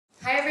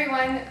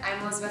everyone,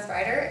 I'm Elizabeth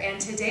Ryder, and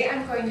today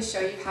I'm going to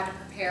show you how to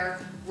prepare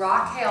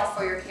raw kale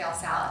for your kale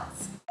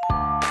salads.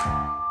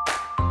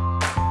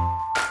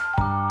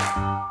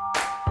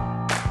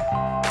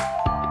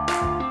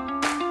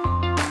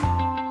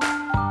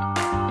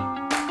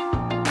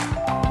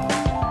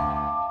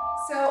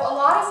 So a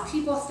lot of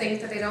people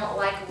think that they don't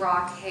like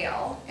raw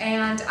kale,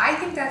 and I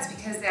think that's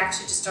because they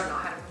actually just don't know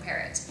how to prepare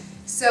it.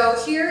 So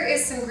here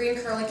is some green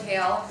curly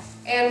kale.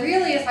 And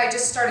really, if I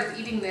just started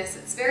eating this,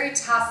 it's very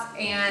tough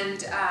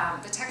and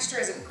the texture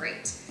isn't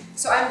great.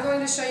 So I'm going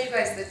to show you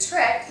guys the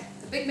trick,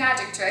 the big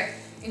magic trick,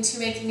 into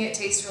making it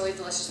taste really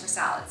delicious for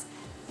salads.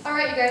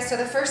 Alright you guys, so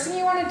the first thing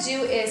you want to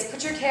do is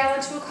put your kale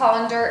into a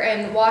colander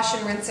and wash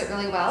and rinse it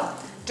really well.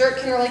 Dirt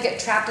can really get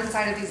trapped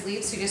inside of these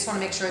leaves, so you just want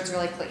to make sure it's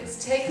really clean.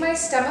 Take my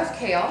stem of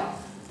kale.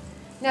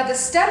 Now the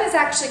stem is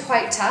actually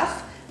quite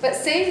tough, but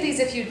save these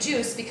if you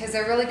juice because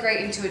they're really great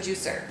into a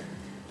juicer.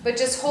 But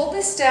just hold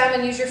the stem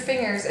and use your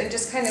fingers and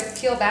just kind of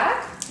peel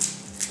back,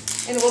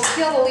 and it will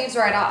peel the leaves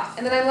right off.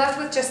 And then I'm left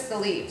with just the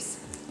leaves.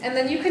 And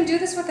then you can do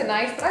this with a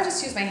knife, but I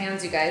just use my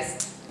hands, you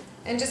guys,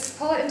 and just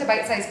pull it into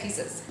bite-sized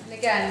pieces. And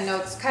again, you know,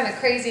 it's kind of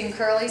crazy and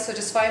curly, so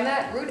just find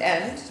that root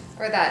end,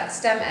 or that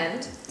stem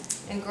end,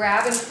 and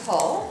grab and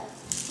pull.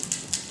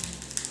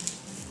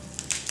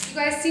 You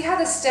guys see how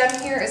the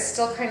stem here is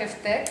still kind of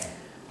thick?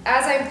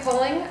 As I'm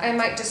pulling, I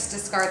might just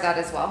discard that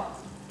as well.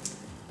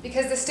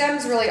 Because the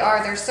stems really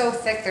are, they're so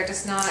thick, they're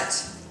just not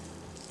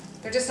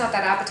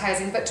that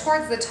appetizing. But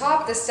towards the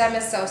top, the stem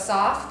is so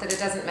soft that it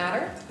doesn't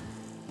matter.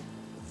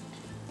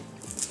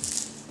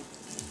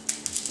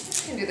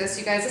 You can do this,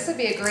 you guys. This would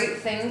be a great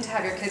thing to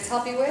have your kids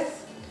help you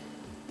with.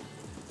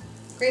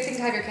 Great thing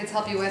to have your kids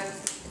help you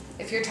with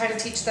if you're trying to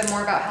teach them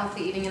more about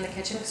healthy eating in the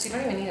kitchen, because you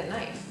don't even need a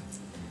knife.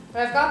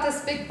 But I've got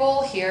this big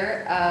bowl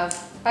here of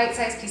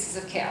bite-sized pieces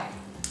of kale.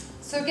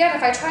 So again,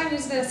 if I try and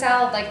use it in a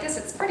salad like this,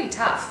 it's pretty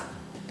tough.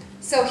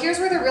 So here's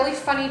where the really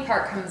funny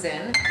part comes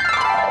in.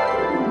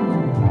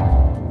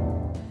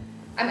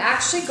 I'm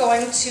actually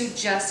going to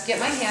just get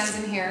my hands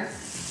in here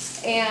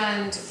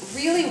and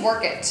really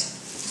work it.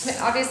 Just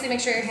obviously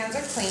make sure your hands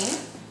are clean.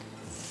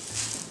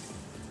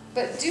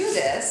 But do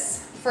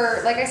this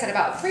for, like I said,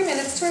 about 3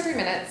 minutes, 2 or 3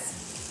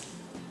 minutes.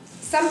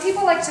 Some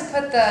people like to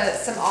put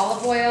some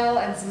olive oil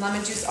and some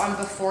lemon juice on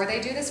before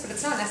they do this, but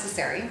it's not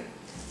necessary.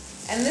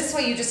 And this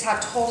way you just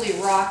have totally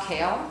raw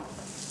kale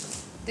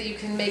that you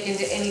can make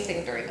into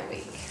anything during the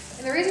week.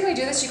 And the reason we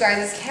do this, you guys,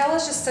 is kale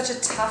is just such a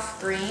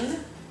tough green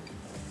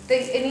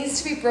that it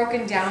needs to be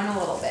broken down a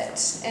little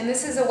bit. And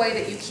this is a way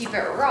that you keep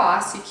it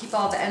raw, so you keep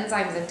all the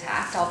enzymes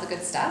intact, all the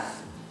good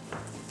stuff.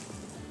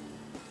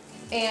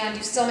 And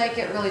you still make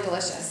it really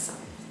delicious.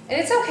 And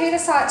it's okay to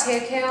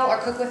saute kale or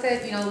cook with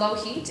it, you know, low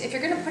heat. If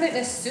you're gonna put it in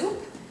a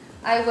soup,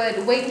 I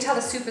would wait until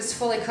the soup is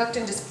fully cooked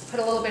and just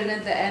put a little bit in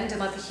at the end and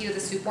let the heat of the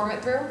soup warm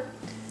it through.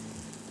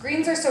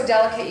 Greens are so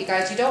delicate, you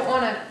guys. You don't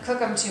want to cook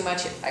them too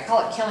much. I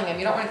call it killing them.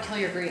 You don't want to kill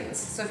your greens.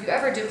 So if you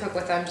ever do cook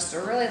with them, just a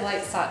really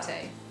light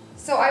saute.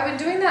 So I've been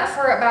doing that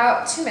for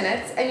about 2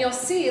 minutes, and you'll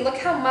see, look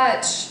how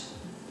much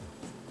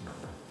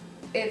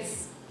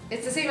it's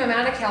the same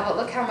amount of kale, but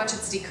look how much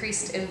it's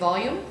decreased in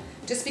volume,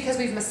 just because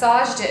we've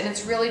massaged it and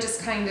it's really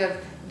just kind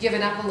of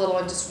given up a little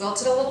and just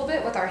wilted a little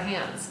bit with our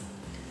hands.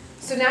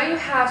 So now you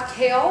have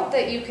kale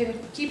that you can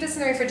keep this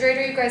in the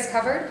refrigerator, you guys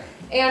covered,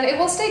 and it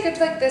will stay good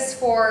like this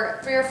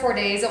for 3 or 4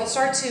 days. It will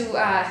start to,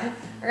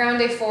 around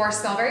day 4,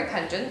 smell very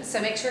pungent,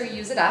 so make sure you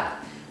use it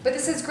up. But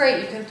this is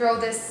great. You can throw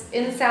this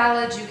in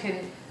salads, you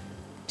can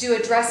do a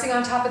dressing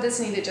on top of this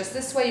and eat it just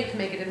this way. You can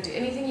make it into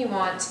anything you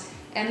want,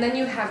 and then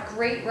you have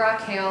great raw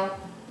kale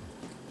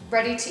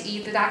ready to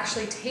eat that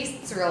actually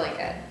tastes really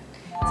good.